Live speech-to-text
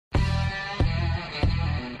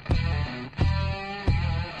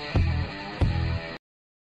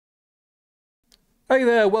Hey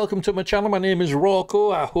there, welcome to my channel. My name is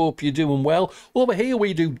Rocco. I hope you're doing well. Over here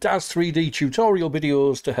we do DAZ 3D tutorial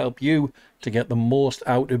videos to help you to get the most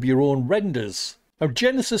out of your own renders. Now,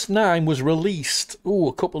 Genesis 9 was released,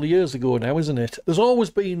 a couple of years ago now, isn't it? There's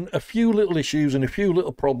always been a few little issues and a few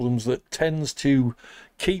little problems that tends to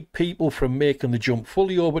keep people from making the jump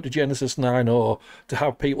fully over to Genesis 9 or to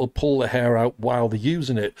have people pull their hair out while they're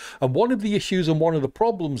using it. And one of the issues and one of the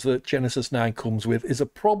problems that Genesis 9 comes with is a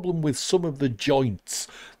problem with some of the joints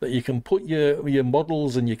that you can put your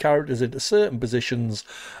models and your characters into certain positions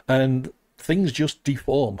and things just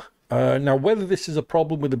deform. Now, whether this is a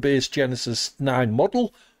problem with the base Genesis 9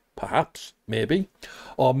 model, perhaps, maybe,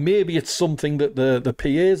 or maybe it's something that the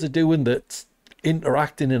PAs are doing that's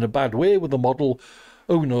interacting in a bad way with the model,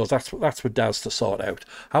 who knows, that's for DAZ to sort out.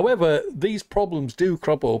 However, these problems do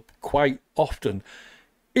crop up quite often.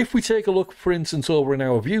 If we take a look, for instance, over in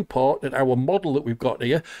our viewport at our model that we've got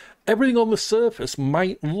here, everything on the surface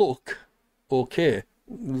might look okay.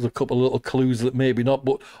 There's a couple of little clues that maybe not,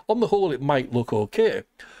 but on the whole it might look okay.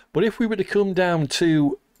 But if we were to come down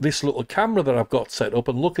to this little camera that I've got set up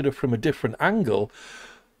and look at it from a different angle,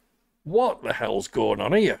 what the hell's going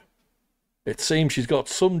on here? It seems she's got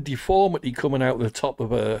some deformity coming out the top of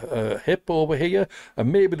her hip over here,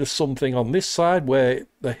 and maybe there's something on this side where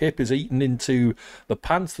the hip is eating into the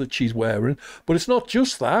pants that she's wearing. But it's not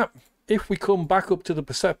just that. If we come back up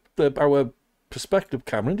to our perspective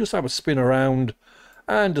camera and just have a spin around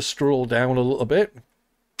and a stroll down a little bit,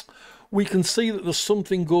 we can see that there's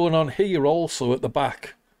something going on here also at the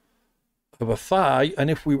back of a thigh. And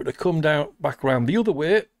if we were to come down back around the other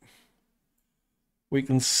way, we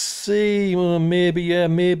can see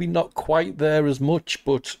maybe not quite there as much,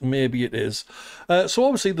 but maybe it is. So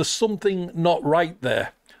obviously there's something not right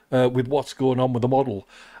there with what's going on with the model.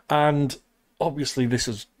 And obviously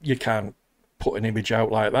you can't put an image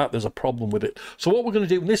out like that. There's a problem with it. So what we're going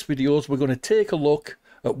to do in this video is we're going to take a look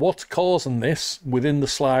at what's causing this within the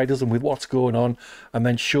sliders and with what's going on, and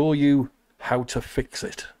then show you how to fix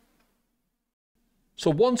it.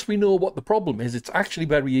 So once we know what the problem is, it's actually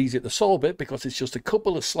very easy to solve it because it's just a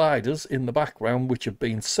couple of sliders in the background which have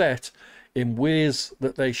been set in ways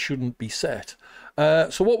that they shouldn't be set.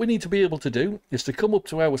 So what we need to be able to do is to come up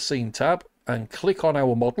to our scene tab and click on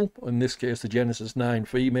our model, in this case the Genesis 9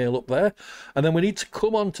 female up there, and then we need to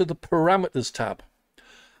come on to the parameters tab.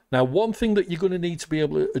 Now, one thing that you're going to need to be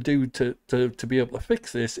able to do to be able to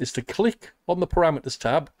fix this is to click on the parameters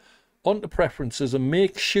tab, onto preferences, and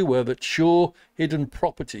make sure that show hidden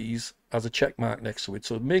properties has a check mark next to it.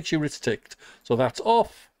 So make sure it's ticked. So that's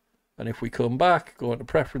off. And if we come back, go into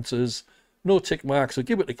preferences, no tick mark, so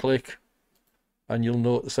give it a click, and you'll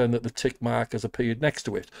notice then that the tick mark has appeared next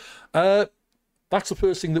to it. That's the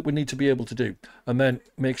first thing that we need to be able to do. And then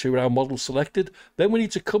make sure our model's selected. Then we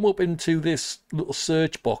need to come up into this little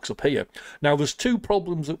search box up here. Now, there's two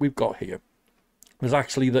problems that we've got here. There's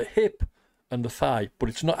actually the hip and the thigh, but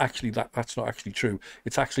it's not actually that's not actually true.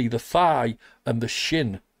 It's actually the thigh and the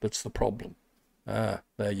shin that's the problem. There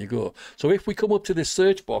you go. So if we come up to this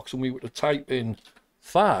search box and we were to type in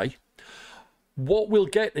thigh, what we'll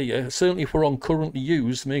get here, certainly if we're on currently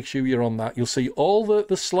used, make sure you're on that, you'll see all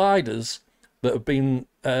the sliders that have been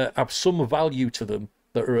have some value to them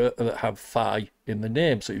that have thigh in the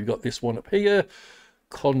name. So you've got this one up here,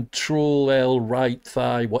 Control L right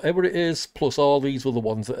thigh, whatever it is, plus all these other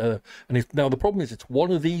ones that are. And now the problem is it's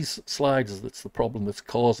one of these sliders that's the problem that's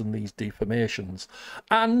causing these deformations.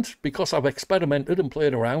 And because I've experimented and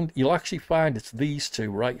played around, you'll actually find it's these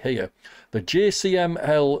two right here, the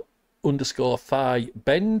JCML underscore thigh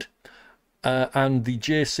bend and the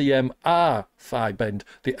JCMR thigh bend,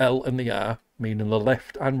 the L and the R, meaning the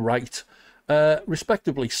left and right,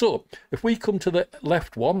 respectively. So if we come to the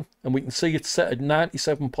left one and we can see it's set at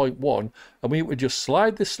 97.1, and we would just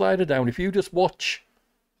slide this slider down. If you just watch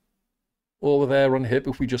over there on hip,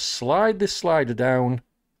 if we just slide this slider down,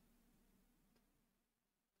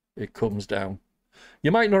 it comes down.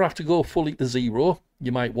 You might not have to go fully to 0,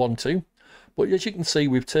 you might want to, but as you can see,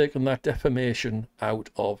 we've taken that deformation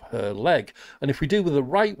out of her leg. And if we do with the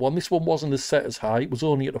right one, this one wasn't as set as high, it was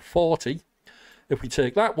only at a 40. If we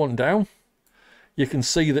take that one down, you can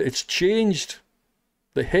see that it's changed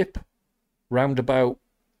the hip round about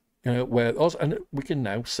where it was, and we can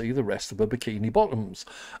now see the rest of her bikini bottoms.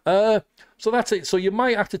 So that's it. So you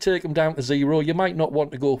might have to take them down to 0. You might not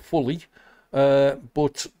want to go fully,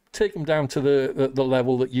 but take them down to the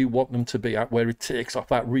level that you want them to be at, where it takes off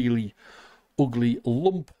that really ugly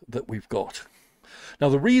lump that we've got. Now,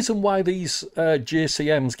 the reason why these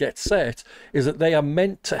JCMs get set is that they are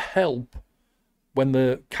meant to help when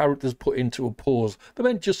the character's put into a pose. They're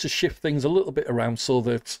meant just to shift things a little bit around so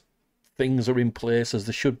that things are in place as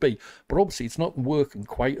they should be. But obviously it's not working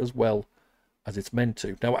quite as well as it's meant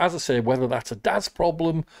to. Now, as I say, whether that's a DAS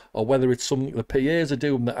problem or whether it's something the PAs are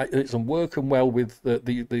doing that isn't working well with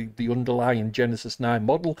the underlying Genesis 9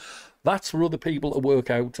 model, that's for other people to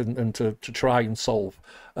work out and to try and solve.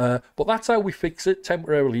 But that's how we fix it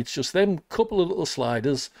temporarily. It's just them couple of little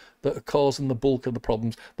sliders that are causing the bulk of the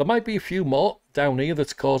problems. There might be a few more down here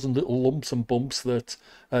that's causing little lumps and bumps that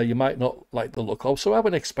you might not like the look of. So have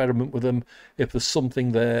an experiment with them if there's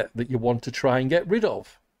something there that you want to try and get rid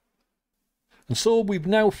of. And so we've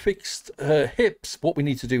now fixed her hips. What we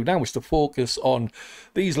need to do now is to focus on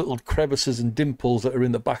these little crevices and dimples that are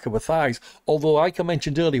in the back of her thighs. Although, like I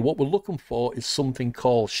mentioned earlier, what we're looking for is something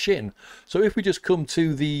called Shin. So if we just come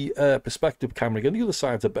to the perspective camera again, the other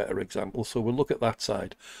side's a better example. So we'll look at that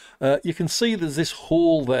side. You can see there's this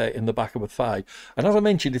hole there in the back of her thigh. And as I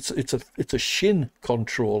mentioned, it's a Shin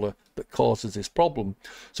controller that causes this problem.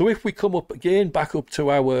 So if we come up again, back up to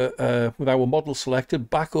our with our model selected,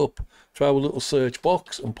 back up to our little search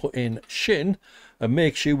box and put in Shin and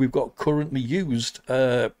make sure we've got currently used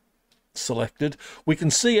selected, we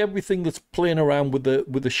can see everything that's playing around with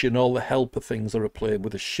the Shin, all the helper things that are playing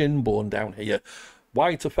with the shin bone down here.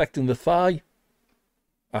 Why it's affecting the thigh,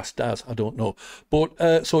 ask Daz, I don't know.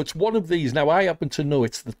 But so it's one of these. Now I happen to know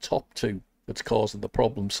it's the top two that's causing the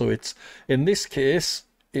problem. So it's, in this case,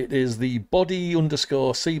 it is the body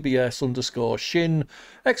underscore CBS underscore Shin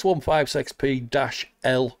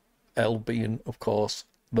X15XP-L, L being, of course,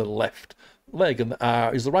 the left leg and the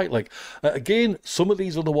R is the right leg. Again, some of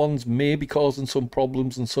these other ones may be causing some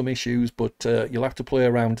problems and some issues, but you'll have to play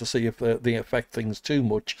around to see if they affect things too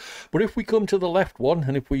much. But if we come to the left one,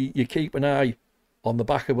 and if you keep an eye on the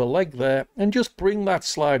back of a leg there and just bring that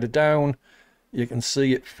slider down, you can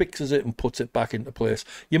see it fixes it and puts it back into place.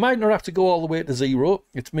 You might not have to go all the way to 0.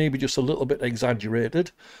 It's maybe just a little bit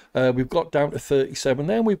exaggerated. We've got down to 37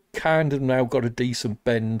 there, and we've kind of now got a decent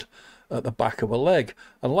bend at the back of a leg.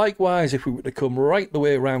 And likewise, if we were to come right the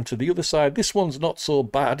way around to the other side, this one's not so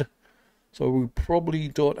bad. So we probably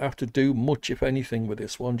don't have to do much, if anything, with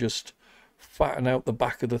this one. Just fatten out the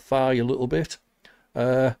back of the thigh a little bit.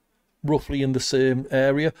 Roughly in the same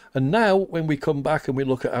area. And now, when we come back and we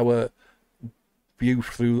look at our view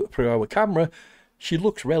through our camera, she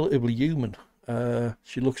looks relatively human.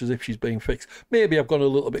 She looks as if she's being fixed. Maybe I've gone a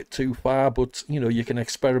little bit too far, but you know, you can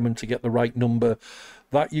experiment to get the right number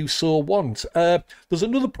that you so want. There's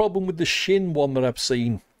another problem with the Shin one that I've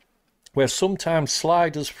seen, where sometimes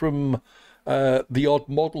sliders from the odd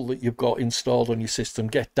model that you've got installed on your system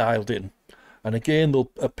get dialed in, and again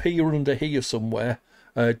they'll appear under here somewhere.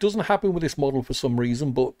 It doesn't happen with this model for some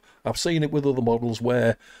reason, but I've seen it with other models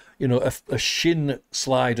where, you know, a Shin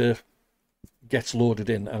slider gets loaded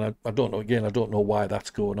in, and I don't know, again, I don't know why that's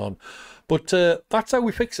going on. But that's how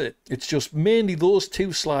we fix it. It's just mainly those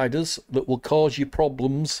two sliders that will cause you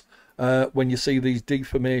problems when you see these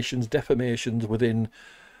deformations within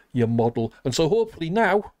your model. And so hopefully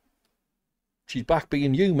now she's back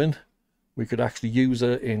being human, we could actually use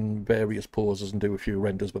her in various poses and do a few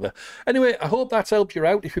renders with her. Anyway, I hope that's helped you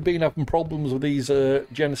out if you've been having problems with these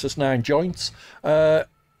Genesis 9 joints.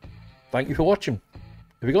 Thank you for watching.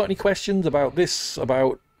 If you've got any questions about this,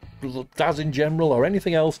 about DAS in general, or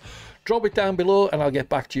anything else, drop it down below and I'll get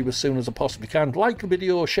back to you as soon as I possibly can. Like the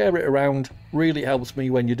video, share it around, really helps me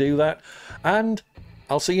when you do that. And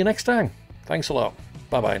I'll see you next time. Thanks a lot.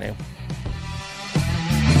 Bye-bye now.